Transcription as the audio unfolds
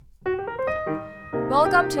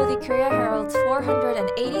Welcome to the Korea Herald's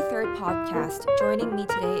 483rd podcast. Joining me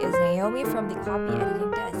today is Naomi from the copy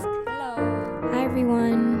editing desk. Hello. Hi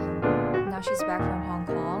everyone. Now she's back from Hong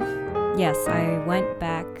Kong. Yes, I went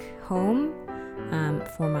back home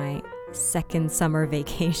for my second summer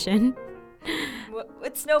vacation.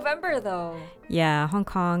 It's November though. Yeah, Hong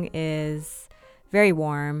Kong is very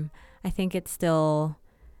warm. I think it's still,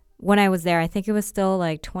 when I was there, I think it was still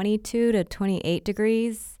like 22 to 28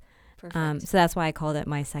 degrees. Perfect. So that's why I called it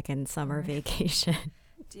my second summer vacation.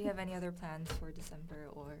 Do you have any other plans for December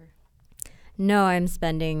or? No, I'm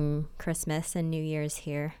spending Christmas and New Year's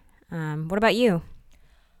here. What about you?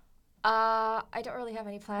 I don't really have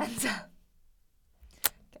any plans.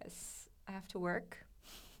 Guess I have to work.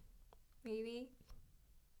 Maybe.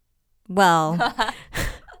 Well,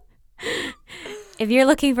 if you're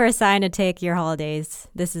looking for a sign to take your holidays,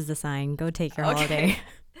 this is the sign. Go take your holiday.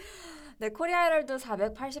 네, 코리아 헤럴드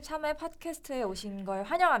 483회 팟캐스트에 오신 걸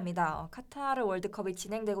환영합니다. 카타르 월드컵이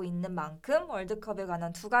진행되고 있는 만큼 월드컵에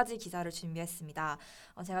관한 두 가지 기사를 준비했습니다.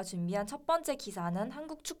 제가 준비한 첫 번째 기사는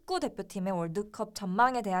한국 축구 대표팀의 월드컵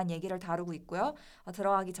전망에 대한 얘기를 다루고 있고요.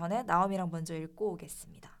 들어가기 전에 나오미랑 먼저 읽고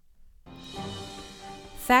오겠습니다.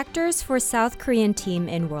 Factors for South Korean team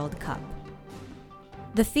in World Cup.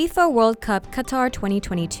 The FIFA World Cup Qatar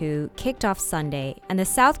 2022 kicked off Sunday, and the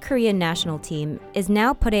South Korean national team is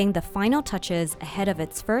now putting the final touches ahead of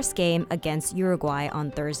its first game against Uruguay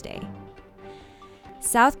on Thursday.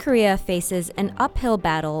 South Korea faces an uphill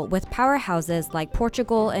battle with powerhouses like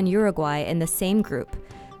Portugal and Uruguay in the same group,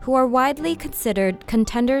 who are widely considered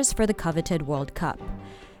contenders for the coveted World Cup.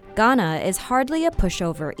 Ghana is hardly a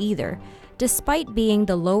pushover either, despite being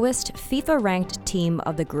the lowest FIFA-ranked team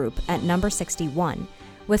of the group at number 61,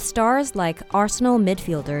 with stars like Arsenal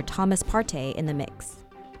midfielder Thomas Partey in the mix.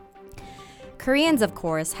 Koreans, of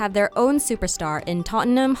course, have their own superstar in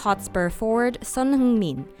Tottenham Hotspur forward Son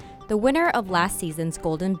Heung-min, the winner of last season's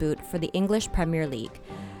Golden Boot for the English Premier League.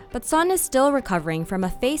 But Son is still recovering from a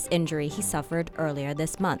face injury he suffered earlier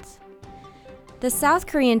this month. The South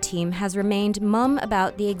Korean team has remained mum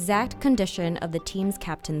about the exact condition of the team's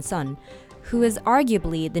captain Son, who is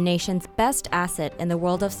arguably the nation's best asset in the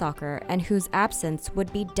world of soccer and whose absence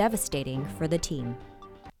would be devastating for the team.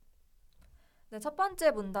 네, 첫 번째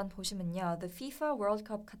문단 보시면요. The FIFA World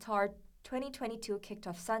Cup Qatar 2022 kicked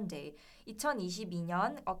off Sunday.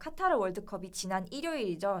 2022년 카타르 월드컵이 지난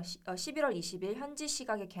일요일이죠. 11월 20일 현지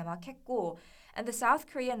시각에 개막했고 and the South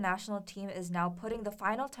Korean national team is now putting the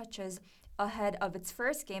final touches ahead of its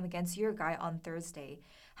first game against Uruguay on Thursday.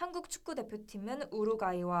 한국 축구 대표팀은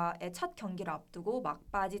우루과이와의 첫 경기를 앞두고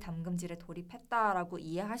막바지 담금질에 돌입했다라고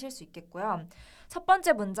이해하실 수 있겠고요. 첫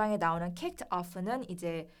번째 문장에 나오는 kicked off는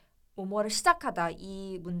이제 뭐뭐를 시작하다,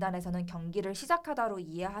 이 문단에서는 경기를 시작하다로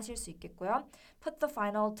이해하실 수 있겠고요. Put the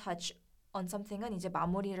final touch on something은 이제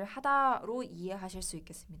마무리를 하다로 이해하실 수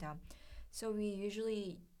있겠습니다. So we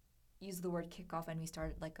usually use the word kick off when we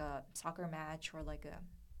start like a soccer match or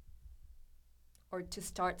to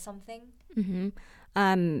start something.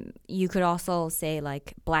 You could also say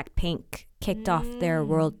like Blackpink kicked off their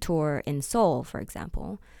world tour in Seoul, for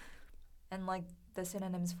example. And like the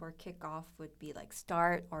synonyms for kick off would be like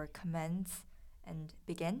start or commence and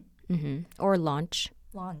begin. Or launch.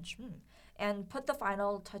 Launch. And put the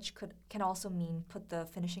final touch can also mean put the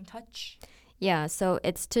finishing touch. Yeah, so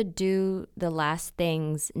it's to do the last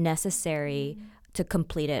things necessary to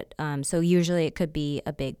complete it. So usually it could be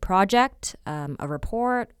a big project, a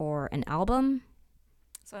report, or an album.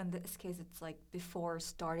 So in this case, it's like before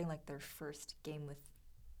starting like their first game with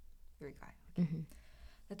Uruguay.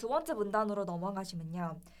 네, 두 번째 문단으로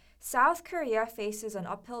넘어가시면요. South Korea faces an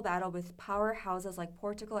uphill battle with powerhouses like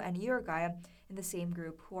Portugal and Uruguay in the same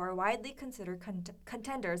group, who are widely considered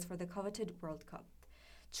contenders for the coveted World Cup.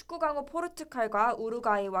 축구 강호 포르투갈과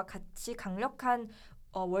우루과이와 같이 강력한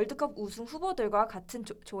월드컵 우승 후보들과 같은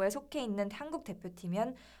조에 속해 있는 한국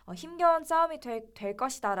대표팀은 힘겨운 싸움이 될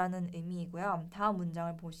것이다라는 의미이고요. 다음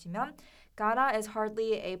문장을 보시면 Ghana is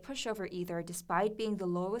hardly a pushover either, despite being the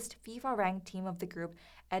lowest FIFA-ranked team of the group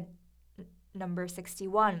at number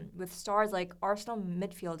 61, with stars like Arsenal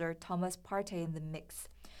midfielder Thomas Partey in the mix.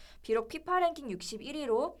 비록 피파 랭킹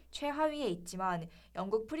 61위로 최하위에 있지만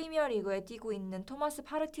영국 프리미어리그에 뛰고 있는 토마스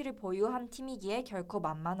파르티를 보유한 팀이기에 결코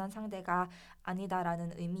만만한 상대가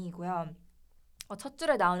아니다라는 의미이고요. 첫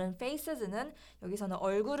줄에 나오는 faces는 여기서는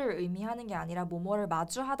얼굴을 의미하는 게 아니라 뭐뭐를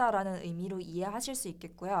마주하다라는 의미로 이해하실 수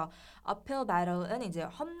있겠고요. uphill battle은 이제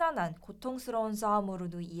험난한 고통스러운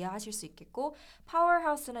싸움으로도 이해하실 수 있겠고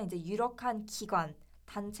powerhouse는 이제 유력한 기관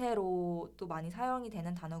단체로도 많이 사용이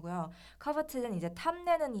되는 단어고요. coveted는 이제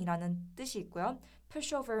탐내는 이라는 뜻이 있고요.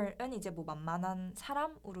 pushover은 이제 뭐 만만한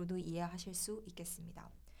사람으로도 이해하실 수 있겠습니다.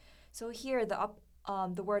 So here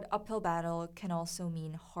the word uphill battle can also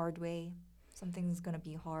mean hard way. Something's gonna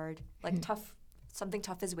be hard, like tough. Something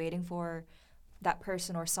tough is waiting for that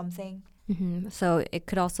person or something. So it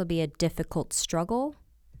could also be a difficult struggle.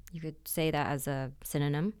 You could say that as a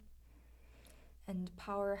synonym. And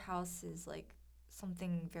powerhouse is like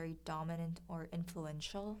something very dominant or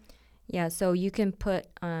influential. Yeah, so you can put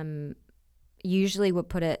usually would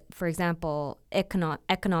put it, for example,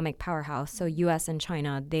 economic powerhouse. So US and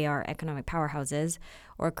China, they are economic powerhouses.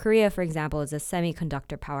 Or Korea, for example, is a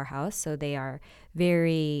semiconductor powerhouse. So they are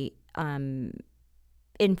very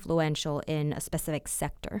influential in a specific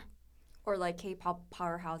sector. Or like K-pop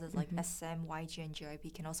powerhouses like SM, YG, and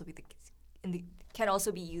JYP can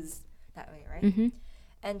also be used that way, right?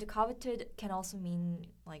 And coveted can also mean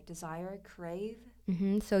like desire, crave.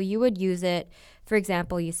 So you would use it, for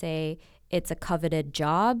example, you say it's a coveted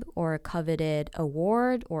job or a coveted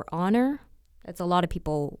award or honor. That's a lot of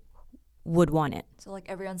people would want it. So like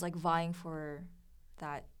everyone's like vying for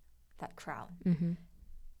that crown.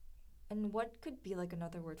 And what could be like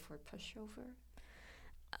another word for pushover?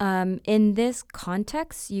 In this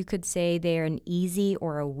context, you could say they're an easy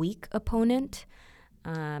or a weak opponent.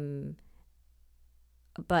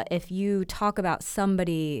 But if you talk about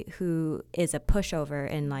somebody who is a pushover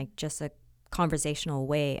in like just a conversational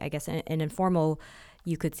way, I guess in informal,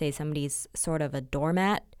 you could say somebody's sort of a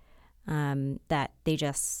doormat, that you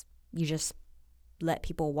just let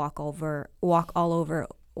people walk all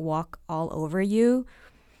over you.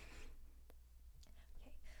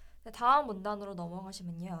 네, 다음 문단으로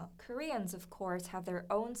넘어가시면요. Koreans, of course, have their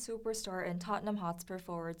own superstar in Tottenham Hotspur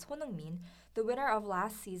forward Son Heung-min, the winner of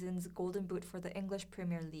last season's Golden Boot for the English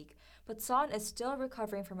Premier League. But Son is still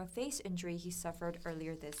recovering from a face injury he suffered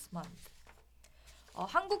earlier this month.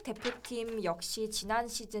 한국 대표팀 역시 지난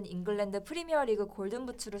시즌 잉글랜드 프리미어리그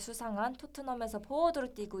골든부츠를 수상한 토트넘에서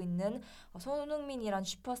포워드로 뛰고 있는 손흥민이란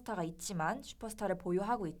슈퍼스타를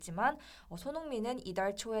보유하고 있지만 손흥민은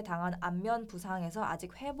이달 초에 당한 안면 부상에서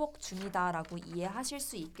아직 회복 중이다라고 이해하실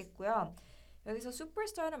수 있겠고요. 여기서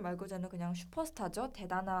슈퍼스타는 말 그대로 그냥 슈퍼스타죠.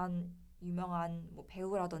 대단한 유명한 뭐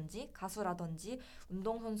배우라든지 가수라든지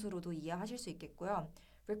운동선수로도 이해하실 수 있겠고요.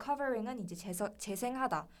 recovering은 이제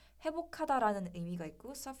재생하다, 회복하다라는 의미가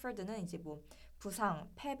있고 suffered는 이제 뭐 부상,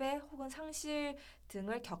 패배 혹은 상실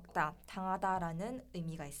등을 겪다, 당하다라는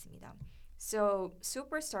의미가 있습니다. So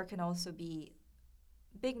superstar can also be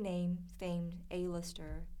big name, famed,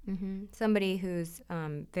 A-lister. Somebody who's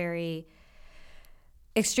very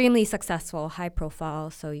extremely successful, high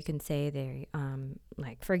profile. So you can say they're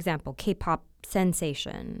like, for example, K-pop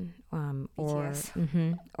sensation,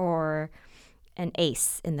 or an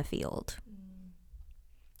ace in the field.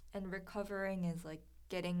 And recovering is like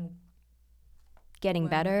getting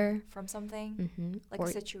better from something, like a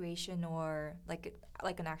situation or like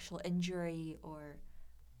an actual injury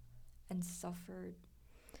and suffered.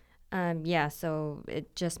 Yeah, so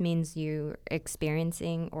it just means you're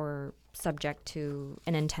experiencing or subject to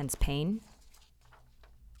an intense pain.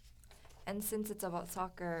 And since it's about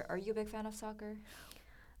soccer, are you a big fan of soccer?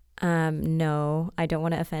 No, I don't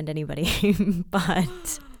want to offend anybody,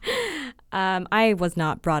 but I was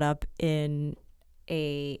not brought up in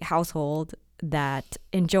a household that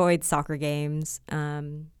enjoyed soccer games.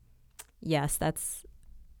 Yes, that's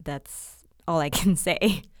all I can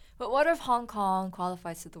say. But what if Hong Kong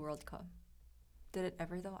qualifies to the World Cup? Did it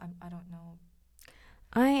ever though? I don't know.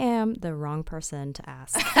 I am the wrong person to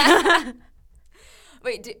ask.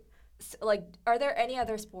 Wait, are there any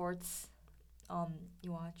other sports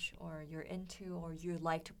you watch or you're into or you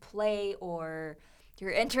like to play or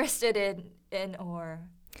you're interested in or?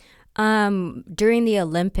 During the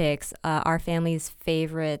Olympics, our family's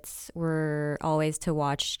favorites were always to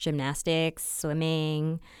watch gymnastics,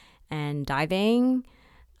 swimming, and diving.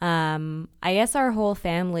 I guess our whole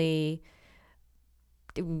family,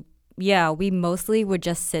 we mostly would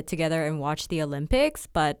just sit together and watch the Olympics,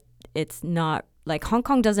 but it's not like Hong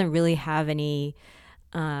Kong doesn't really have any.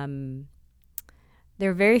 There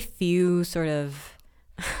are very few sort of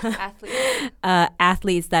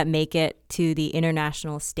athletes that make it to the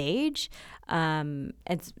international stage. I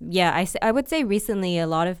would say recently a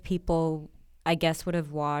lot of people, I guess, would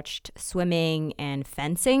have watched swimming and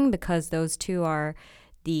fencing because those two are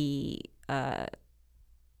the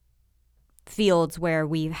fields where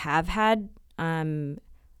we have had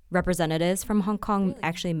representatives from Hong Kong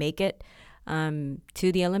actually make it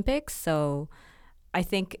to the Olympics. So I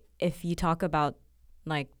think if you talk about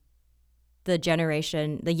like the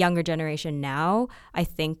younger generation now, I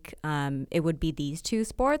think it would be these two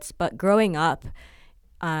sports. But growing up,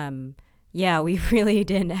 Yeah, we really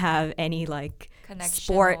didn't have any Connection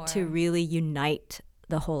sport to or- really unite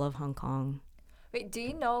the whole of Hong Kong. Wait, do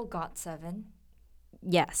you know GOT7?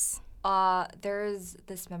 Yes. There's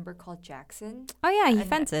this member called Jackson. Oh yeah, he And-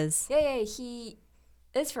 fences. Yeah, he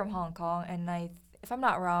is from Hong Kong, and if I'm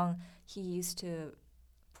not wrong, he used to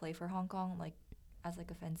play for Hong Kong, like as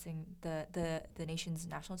like a fencing the nation's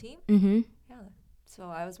national team. Mm-hmm. Yeah. So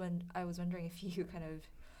I was wondering if you kind of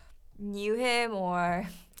knew him or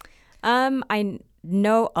I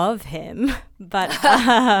know of him, but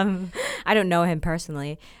I don't know him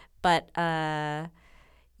personally. But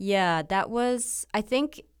yeah, that was, I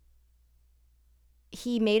think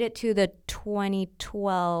he made it to the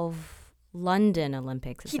 2012 London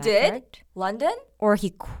Olympics. Is He that did? correct? London? Or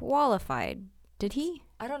he qualified. Did he?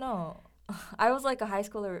 I don't know. I was like a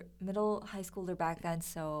middle high schooler back then,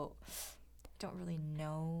 so don't really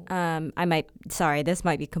know. This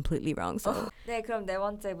might be completely wrong. So 네, 그럼 네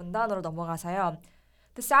번째 문단으로 넘어가서요.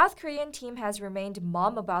 The South Korean team has remained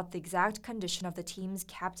mum about the exact condition of the team's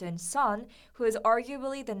captain, Son, who is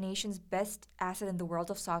arguably the nation's best asset in the world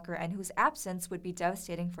of soccer and whose absence would be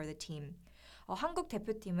devastating for the team. 한국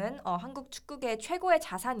대표팀은 한국 축구계의 최고의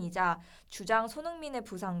자산이자 주장 손흥민의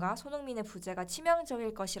부상과 손흥민의 부재가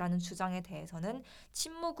치명적일 것이라는 주장에 대해서는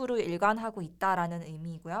침묵으로 일관하고 있다라는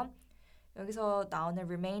의미이고요. 여기서 나오는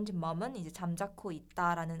remained mum은 이제 잠자코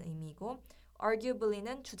있다라는 의미이고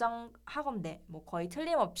arguably는 주장하건대 거의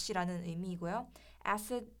틀림없이라는 의미이고요.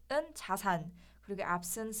 asset은 자산, 그리고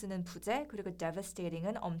absence는 부재, 그리고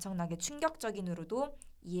devastating은 엄청나게 충격적인으로도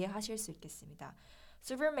이해하실 수 있겠습니다.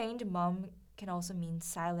 So remained mum can also mean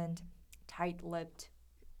silent, tight-lipped,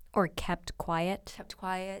 or kept quiet. kept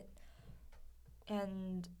quiet.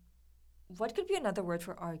 And what could be another word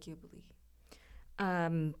for arguably?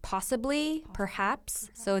 Possibly, perhaps.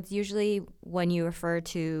 So it's usually when you refer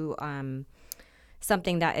to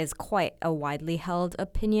something that is quite a widely held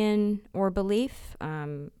opinion or belief.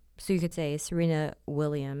 So you could say Serena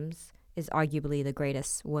Williams is arguably the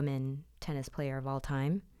greatest women tennis player of all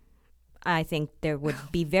time. I think there would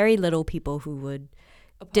be very little people who would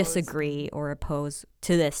disagree or oppose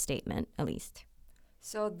to this statement, at least.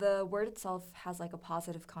 So the word itself has like a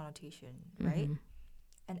positive connotation, right?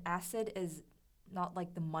 Mm-hmm. And asset is not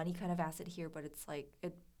like the money kind of asset here, but it's like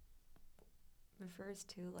it refers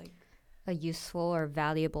to like A useful or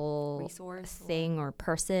valuable resource thing or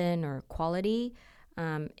person or quality.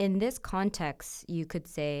 In this context, you could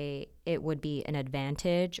say it would be an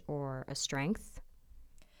advantage or a strength.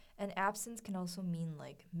 And absence can also mean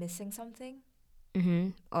like missing something.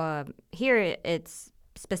 Mm-hmm. Here it's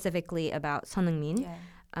specifically about Son Heung-min.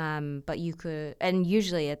 Yeah. But you could, and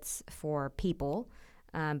usually it's for people.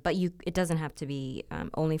 But it doesn't have to be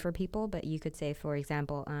only for people. But you could say, for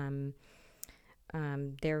example,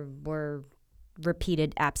 there were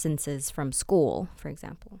repeated absences from school, for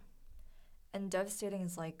example. And devastating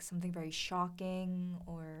is like something very shocking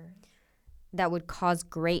or That would cause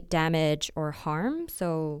great damage or harm.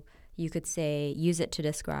 So you could say, use it to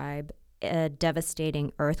describe a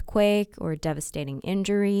devastating earthquake or devastating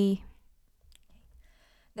injury.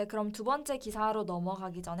 네, 그럼 두 번째 기사로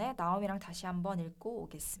넘어가기 전에 나옴이랑 다시 한번 읽고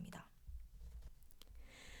오겠습니다.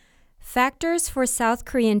 Factors for South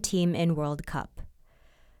Korean team in World Cup.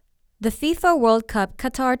 The FIFA World Cup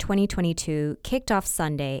Qatar 2022 kicked off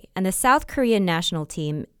Sunday, and the South Korean national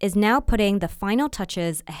team is now putting the final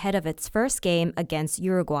touches ahead of its first game against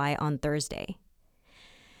Uruguay on Thursday.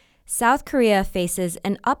 South Korea faces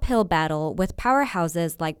an uphill battle with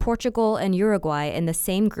powerhouses like Portugal and Uruguay in the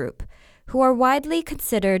same group, who are widely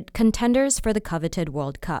considered contenders for the coveted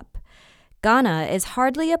World Cup. Ghana is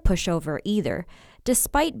hardly a pushover either,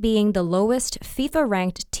 despite being the lowest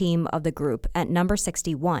FIFA-ranked team of the group at number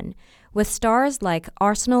 61, with stars like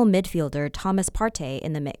Arsenal midfielder Thomas Partey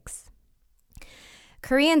in the mix.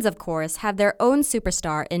 Koreans, of course, have their own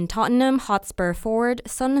superstar in Tottenham Hotspur forward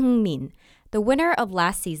Son Heung-min, the winner of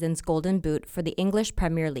last season's Golden Boot for the English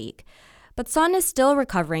Premier League. But Son is still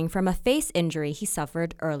recovering from a face injury he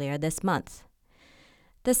suffered earlier this month.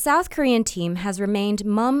 The South Korean team has remained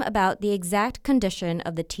mum about the exact condition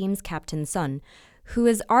of the team's captain Son, who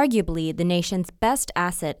is arguably the nation's best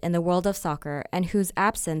asset in the world of soccer and whose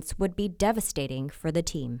absence would be devastating for the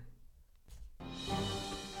team.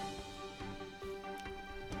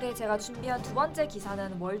 네, 제가 준비한 두 번째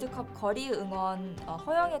기사는 월드컵 거리 응원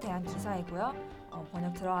허용에 대한 기사이고요.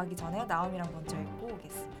 번역 들어가기 전에 나옴이랑 먼저 읽고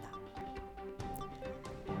오겠습니다.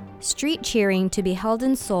 Street cheering to be held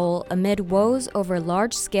in Seoul amid woes over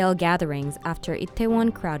large-scale gatherings after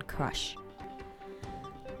Itaewon crowd crush.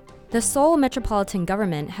 The Seoul metropolitan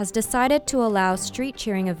government has decided to allow street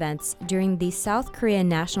cheering events during the South Korean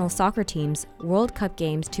national soccer team's World Cup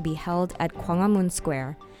games to be held at Gwanghwamun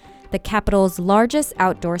Square, the capital's largest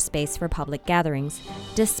outdoor space for public gatherings,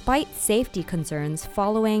 despite safety concerns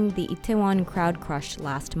following the Itaewon crowd crush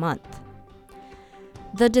last month.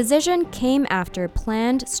 The decision came after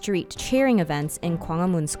planned street cheering events in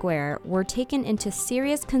Gwanghwamun Square were taken into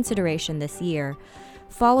serious consideration this year,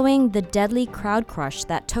 following the deadly crowd crush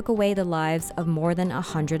that took away the lives of more than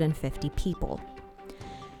 150 people.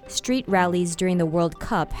 Street rallies during the World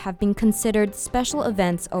Cup have been considered special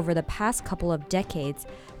events over the past couple of decades,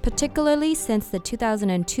 particularly since the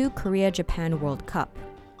 2002 Korea-Japan World Cup.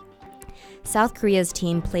 South Korea's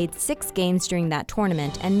team played 6 games during that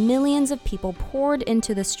tournament, and millions of people poured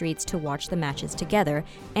into the streets to watch the matches together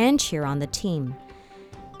and cheer on the team.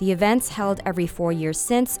 The events held every 4 years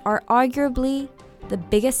since are arguably the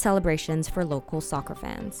biggest celebrations for local soccer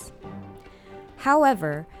fans.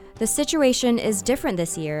 However, the situation is different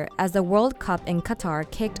this year as the World Cup in Qatar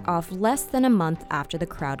kicked off less than a month after the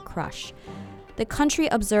crowd crush. The country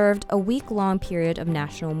observed a week-long period of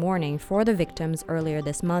national mourning for the victims earlier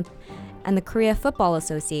this month, and the Korea Football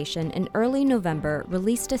Association in early November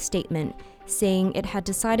released a statement saying it had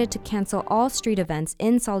decided to cancel all street events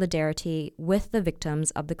in solidarity with the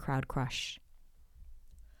victims of the crowd crush.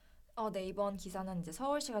 네, 이번 기사는 이제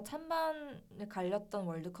서울시가 찬반을 갈렸던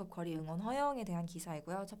월드컵 거리 응원 허용에 대한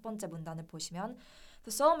기사이고요. 첫 번째 문단을 보시면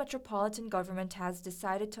The Seoul Metropolitan Government has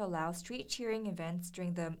decided to allow street cheering events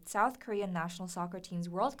during the South Korean national soccer team's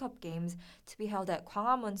World Cup games to be held at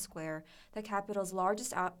Gwanghwamun Square, the capital's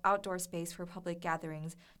largest outdoor space for public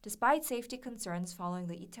gatherings, despite safety concerns following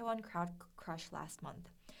the Itaewon crowd crush last month.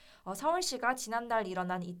 서울시가 지난달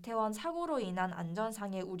일어난 이태원 사고로 인한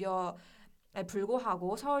안전상의 우려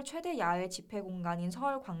불구하고 서울 최대 야외 집회 공간인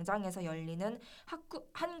서울광장에서 열리는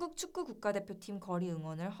한국 축구 국가대표팀 거리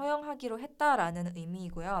응원을 허용하기로 했다라는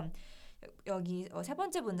의미이고요. 여기 세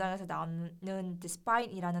번째 문장에서 나오는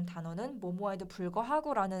despite이라는 단어는 뭐뭐에도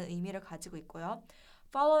불구하고라는 의미를 가지고 있고요.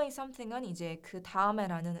 Following something은 이제 그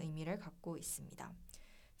다음에라는 의미를 갖고 있습니다.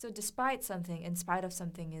 So despite something, in spite of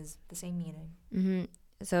something is the same meaning. Mm-hmm.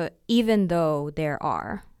 So even though there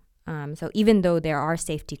are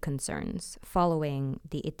safety concerns following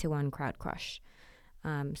the Itaewon crowd crush.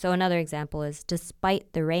 So another example is,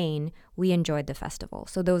 despite the rain, we enjoyed the festival.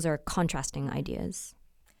 So those are contrasting ideas.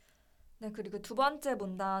 네, 그리고 두 번째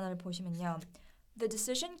문단을 보시면요. The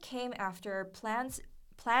decision came after planned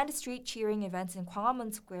street cheering events in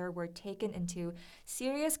Gwanghwamun Square were taken into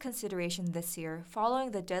serious consideration this year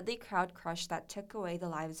following the deadly crowd crush that took away the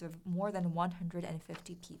lives of more than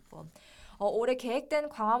 150 people. 올해 계획된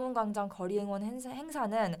광화문 광장 거리 응원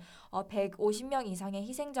행사는 150명 이상의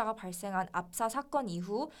희생자가 발생한 압사 사건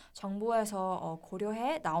이후 정부에서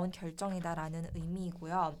고려해 나온 결정이다라는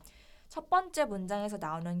의미이고요. 첫 번째 문장에서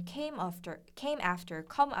나오는 came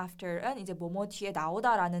after은 이제 뭐뭐 뒤에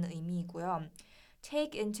나오다라는 의미이고요.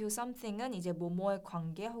 take into something은 이제 뭐뭐의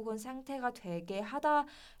관계 혹은 상태가 되게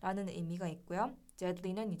하다라는 의미가 있고요.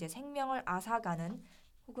 deadly는 이제 생명을 앗아가는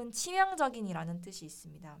혹은 치명적인이라는 뜻이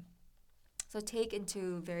있습니다. So take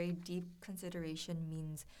into very deep consideration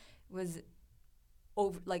means it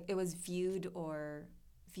was viewed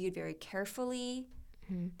very carefully.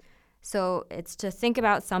 Mm-hmm. So it's to think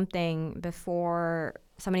about something before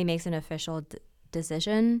somebody makes an official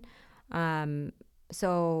decision.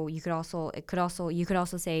 So you could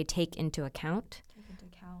also say take into account. Take into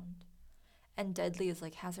account. And deadly is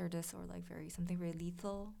like hazardous or like something very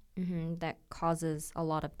lethal. Mm-hmm. That causes a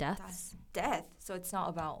lot of deaths. Death. So it's not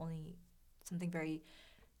about only something very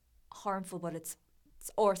harmful, but it's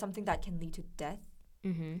or something that can lead to death.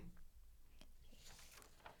 Mm-hmm.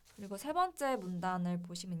 그리고 세 번째 문단을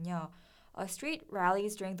보시면요. Street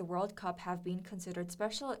rallies during the World Cup have been considered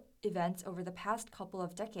special events over the past couple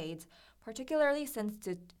of decades, particularly since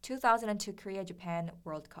the 2002 Korea-Japan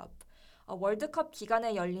World Cup. 월드컵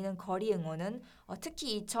기간에 열리는 거리 응원은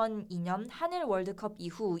특히 2002년 한일 월드컵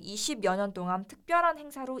이후 20여 년 동안 특별한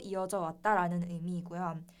행사로 이어져 왔다라는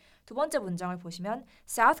의미이고요. 두 번째 문장을 보시면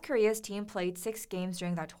South Korea's team played 6 games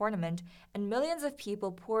during that tournament and millions of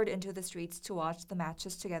people poured into the streets to watch the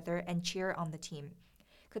matches together and cheer on the team.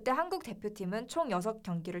 그때 한국 대표팀은 총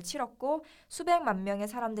 6경기를 치렀고 수백만 명의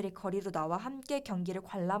사람들이 거리로 나와 함께 경기를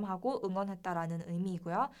관람하고 응원했다라는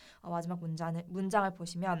의미이고요. 마지막 문장을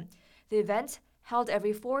보시면 The events held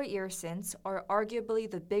every 4 years since are arguably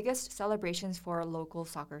the biggest celebrations for local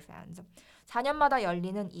soccer fans. 4년마다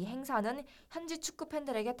열리는 이 행사는 현지 축구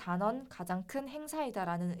팬들에게 단언 가장 큰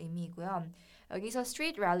행사이다라는 의미이고요. 여기서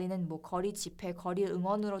street rally는 뭐 거리 집회, 거리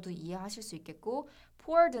응원으로도 이해하실 수 있겠고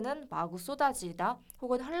poured는 마구 쏟아지다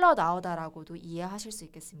혹은 흘러나오다라고도 이해하실 수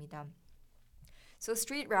있겠습니다. So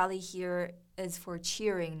street rally here is for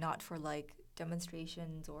cheering, not for like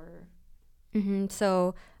demonstrations or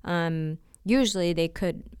So usually they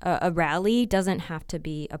could, a rally doesn't have to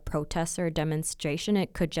be a protest or a demonstration.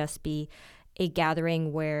 It could just be a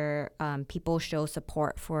gathering where people show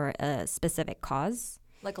support for a specific cause.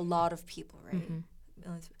 like a lot of people, right?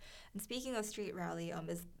 And speaking of street rally,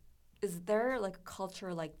 is there like a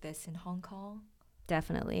culture like this in Hong Kong?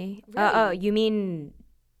 Definitely. Really? Oh, you mean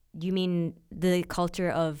the culture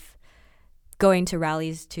of going to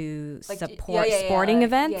rallies to Like support sporting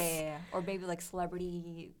events? Yeah. Or maybe like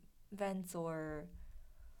celebrity events or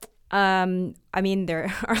I mean,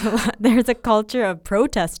 there's a culture of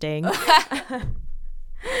protesting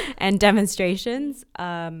and demonstrations,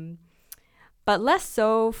 but less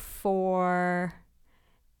so for,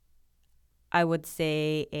 I would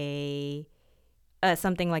say,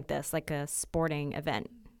 something like this, like a sporting event.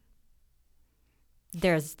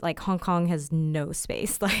 There's like Hong Kong has no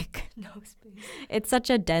space. Like no space. it's such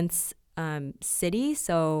a dense city,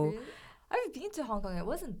 so. Really? I've been to Hong Kong. It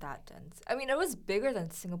wasn't that dense. I mean, it was bigger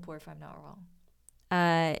than Singapore, if I'm not wrong.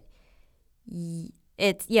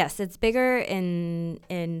 It's bigger in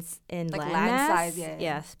Like land land mass. size, yeah.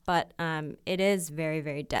 Yes, but it is very,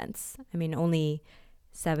 very dense. I mean, only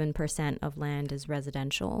 7% of land is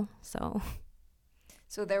residential. So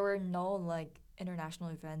there were no like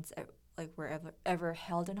international events like were ever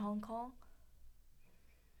held in Hong Kong.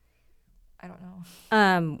 I don't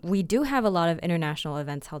know. We do have a lot of international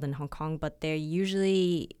events held in Hong Kong, but they're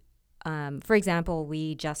usually, for example,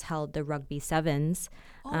 we just held the Rugby Sevens.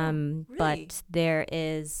 Really? But there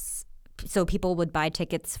is, so people would buy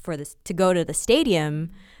tickets for this to go to the stadium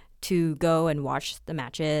to go and watch the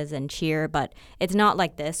matches and cheer. But it's not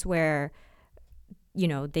like this where,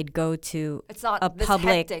 they'd go to It's not a this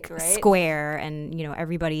public hectic, right? square and,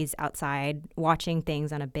 everybody's outside watching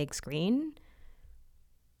things on a big screen.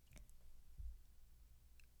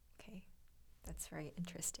 Okay, that's very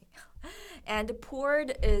interesting. And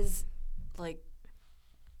poured is like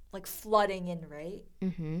flooding in, right?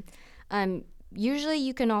 Usually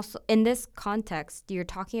you can also, in this context, you're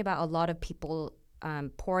talking about a lot of people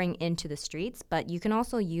pouring into the streets, but you can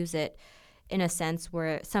also use it in a sense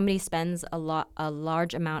where somebody spends a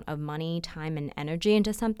large amount of money, time, and energy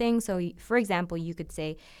into something. So, for example, you could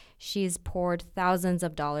say she's poured thousands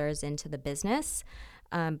of dollars into the business.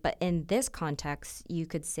 But in this context, you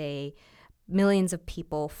could say millions of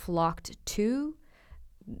people flocked to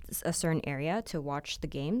a certain area to watch the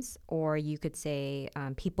games, or you could say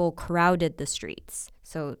people crowded the streets.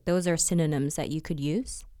 So those are synonyms that you could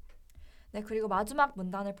use. 네, 그리고 마지막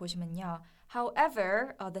문단을 보시면요.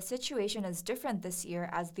 However, the situation is different this year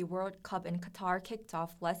as the World Cup in Qatar kicked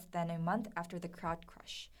off less than a month after the crowd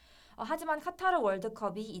crush. 하지만 카타르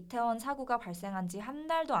월드컵이 이태원 사고가 발생한 지 한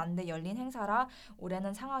달도 안 돼 열린 행사라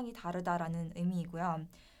올해는 상황이 다르다라는 의미이고요.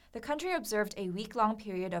 The country observed a week-long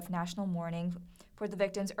period of national mourning for the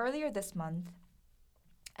victims earlier this month,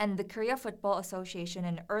 and the Korea Football Association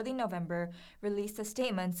in early November released a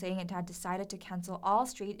statement saying it had decided to cancel all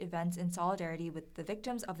street events in solidarity with the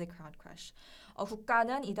victims of the crowd crush.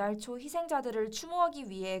 국가는 이달 초 희생자들을 추모하기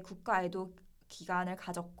위해 국가애도 기간을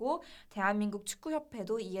가졌고 대한민국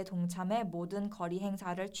축구협회도 이에 동참해 모든 거리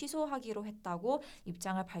행사를 취소하기로 했다고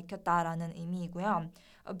입장을 밝혔다라는 의미이고요.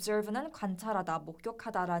 Observe는 관찰하다,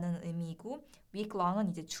 목격하다라는 의미이고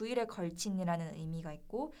week-long은 이제 주일에 걸친이라는 의미가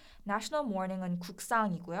있고 national mourning은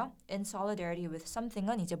국상이고요. In solidarity with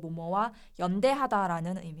something은 이제 뭐뭐와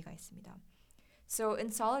연대하다라는 의미가 있습니다. So in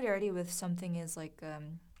solidarity with something is like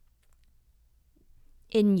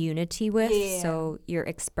in unity with, yeah. So you're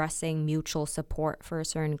expressing mutual support for a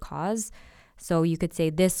certain cause. So you could say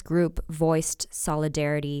this group voiced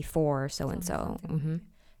solidarity for so-and-so. Mm-hmm.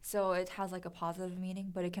 So it has like a positive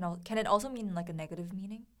meaning, but can it also mean like a negative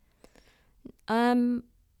meaning?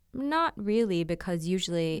 Not really, because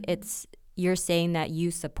usually it's you're saying that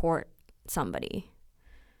you support somebody.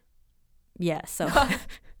 Yeah, so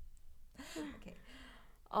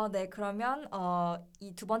네, 그러면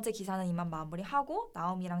이 두 번째 기사는 이만 마무리하고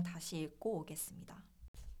나오미랑 다시 읽고 오겠습니다.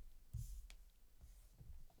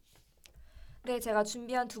 네, 제가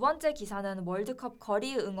준비한 두 번째 기사는 월드컵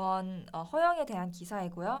거리 응원 허용에 대한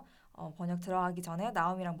기사이고요. 번역 들어가기 전에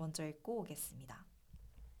나오미랑 먼저 읽고 오겠습니다.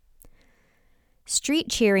 Street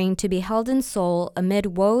cheering to be held in Seoul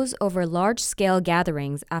amid woes over large-scale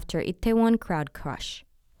gatherings after Itaewon crowd crush.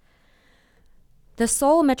 The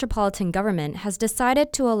Seoul metropolitan government has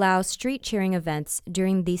decided to allow street cheering events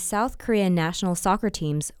during the South Korean national soccer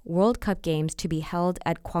team's World Cup games to be held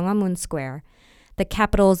at Gwanghwamun Square, the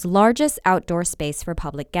capital's largest outdoor space for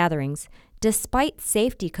public gatherings, despite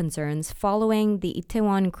safety concerns following the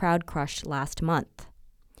Itaewon crowd crush last month.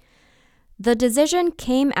 The decision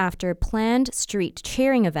came after planned street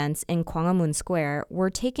cheering events in Gwanghwamun Square were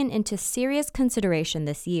taken into serious consideration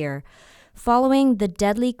this year, following the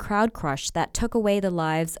deadly crowd crush that took away the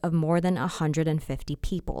lives of more than 150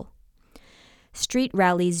 people. Street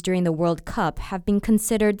rallies during the World Cup have been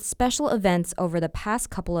considered special events over the past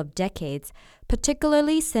couple of decades,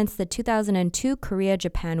 particularly since the 2002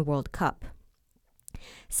 Korea-Japan World Cup.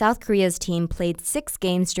 South Korea's team played 6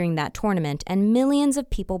 games during that tournament, and millions of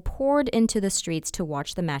people poured into the streets to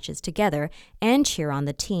watch the matches together and cheer on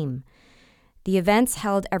the team. The events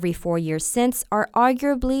held every 4 years since are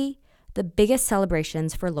arguably the biggest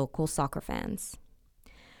celebrations for local soccer fans.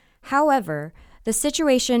 However, the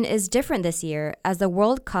situation is different this year as the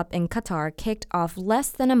World Cup in Qatar kicked off less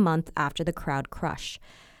than a month after the crowd crush.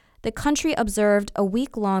 The country observed a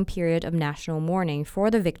week-long period of national mourning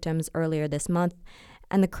for the victims earlier this month,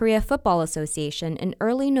 and the Korea Football Association in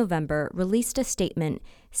early November released a statement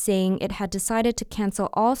saying it had decided to cancel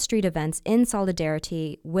all street events in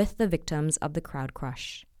solidarity with the victims of the crowd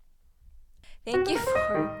crush. Thank you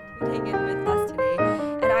for tuning in with us today,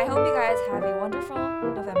 and I hope you guys have a wonderful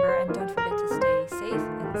November, and don't forget to stay safe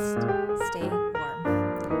and stay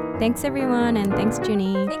warm. Thanks everyone, and thanks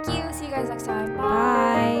Junie. Thank you. See you guys next time.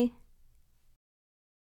 Bye.